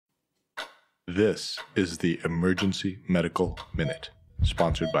This is the Emergency Medical Minute,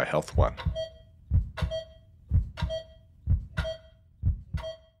 sponsored by Health One.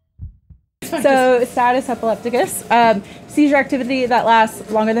 So status epilepticus, seizure activity that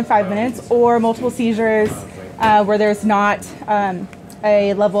lasts longer than 5 minutes, or multiple seizures where there's not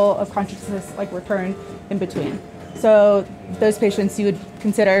a level of consciousness like return in between. So those patients you would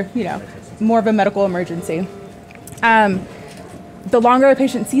consider, more of a medical emergency. The longer a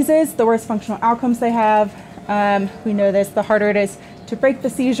patient seizes, the worse functional outcomes they have. We know this, the harder it is to break the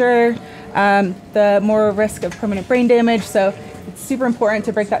seizure, the more risk of permanent brain damage. So it's super important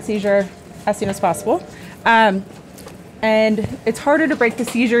to break that seizure as soon as possible. And it's harder to break the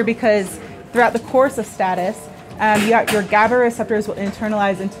seizure because throughout the course of status, your GABA receptors will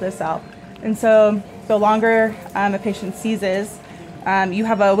internalize into the cell. And so the longer a patient seizes, you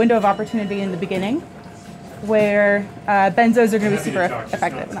have a window of opportunity in the beginning where benzos are going to be super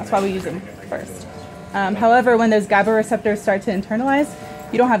effective, and that's why we use them first. However, when those GABA receptors start to internalize,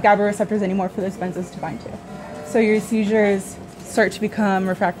 you don't have GABA receptors anymore for those benzos to bind to. So your seizures start to become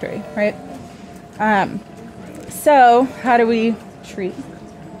refractory, right? So how do we treat?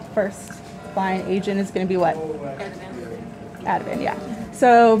 First line agent is going to be what? Ativan, yeah.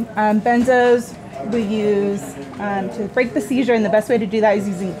 So benzos we use to break the seizure, and the best way to do that is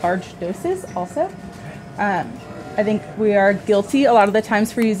using large doses also. I think we are guilty a lot of the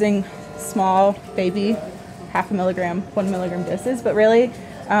times for using small baby 0.5 milligram, 1 milligram doses, but really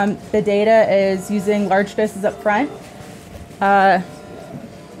the data is using large doses up front.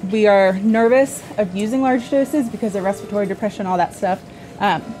 We are nervous of using large doses because of respiratory depression, all that stuff.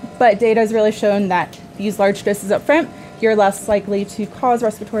 But data has really shown that if you use large doses up front, you're less likely to cause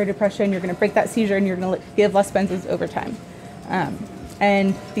respiratory depression, you're going to break that seizure, and you're going to give less benzos over time.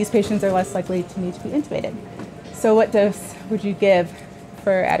 And these patients are less likely to need to be intubated. So what dose would you give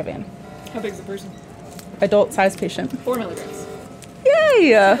for Ativan? How big is the person? Adult-sized patient. 4 milligrams.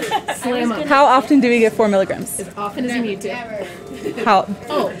 Yay! Slam up. How often do we give 4 milligrams? As often as you need to. How?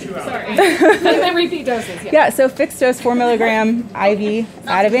 Oh, sorry. And then repeat doses. Yeah, so fixed dose 4 milligram IV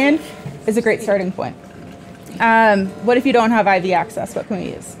Ativan is a great starting point. What if you don't have IV access? What can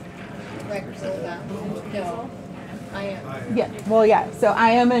we use? Regress. No. I am. Yeah, well, yeah. So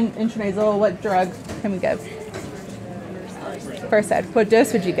IM and intranasal, what drug can we give? First ed. What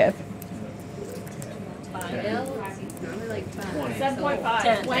dose would you give?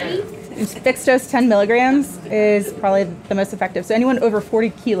 7.5. 20? Fixed dose 10 milligrams is probably the most effective. So anyone over 40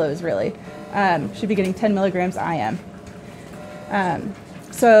 kilos really should be getting 10 milligrams IM.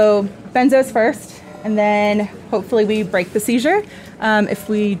 So benzos first, and then hopefully we break the seizure. If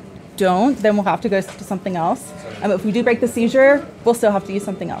we don't, then we'll have to go to something else. If we do break the seizure, we'll still have to use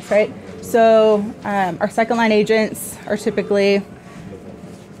something else, right? So our second line agents are typically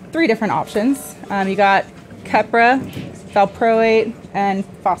 3 different options. You got Keppra, Valproic, and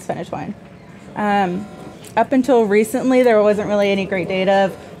phosphonatoin. Up until recently, there wasn't really any great data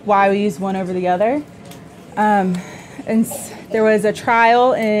of why we use one over the other. And there was a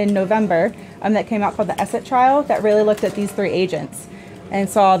trial in November that came out called the ESSET trial that really looked at these 3 agents and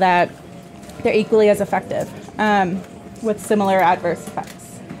saw that they're equally as effective with similar adverse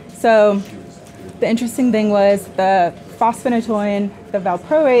effects. So the interesting thing was the phosphonatoin, the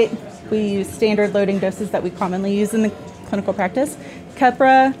Valproic, we use standard loading doses that we commonly use in the clinical practice.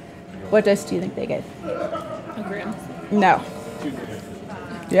 Keppra, what dose do you think they gave? A gram. No.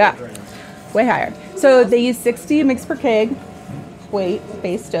 Yeah, way higher. So they use 60 mg per kg weight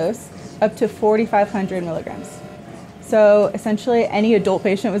base dose up to 4,500 milligrams. So essentially any adult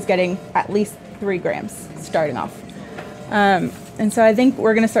patient was getting at least 3 grams starting off. And so I think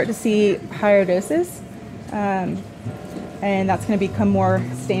we're going to start to see higher doses. And that's going to become more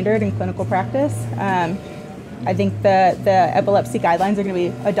standard in clinical practice. I think the epilepsy guidelines are going to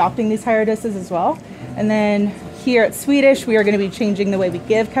be adopting these higher doses as well. And then here at Swedish, we are going to be changing the way we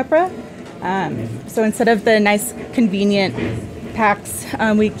give Keppra. So instead of the nice, convenient packs,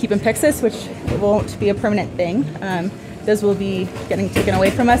 we keep in Pyxis, which won't be a permanent thing. Those will be getting taken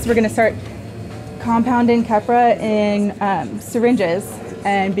away from us. We're going to start compounding Keppra in syringes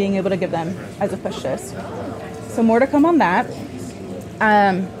and being able to give them as a push dose. So more to come on that.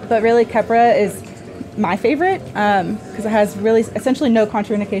 But really, Keppra is my favorite because it has really essentially no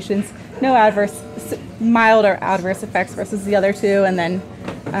contraindications, no mild or adverse effects versus the other 2, and then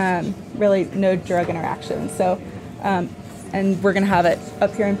really no drug interactions. So, and we're going to have it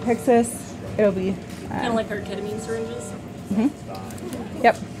up here in Pyxis. It'll be Kind of like our ketamine syringes. Mm-hmm.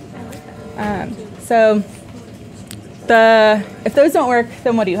 Yep. So if those don't work,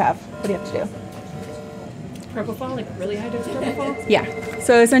 then what do you have? What do you have to do? Propofol, like really high dose propofol? Yeah.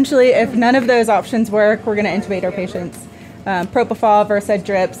 So essentially, if none of those options work, we're going to intubate our patients. Propofol, Versed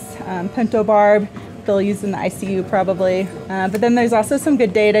drips, pentobarb, they'll use in the ICU probably. But then there's also some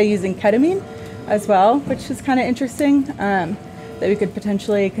good data using ketamine as well, which is kind of interesting, that we could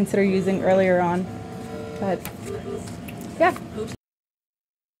potentially consider using earlier on. But yeah.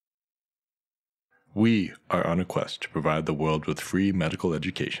 We are on a quest to provide the world with free medical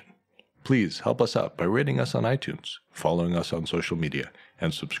education. Please help us out by rating us on iTunes, following us on social media,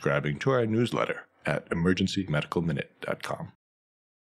 and subscribing to our newsletter at emergencymedicalminute.com.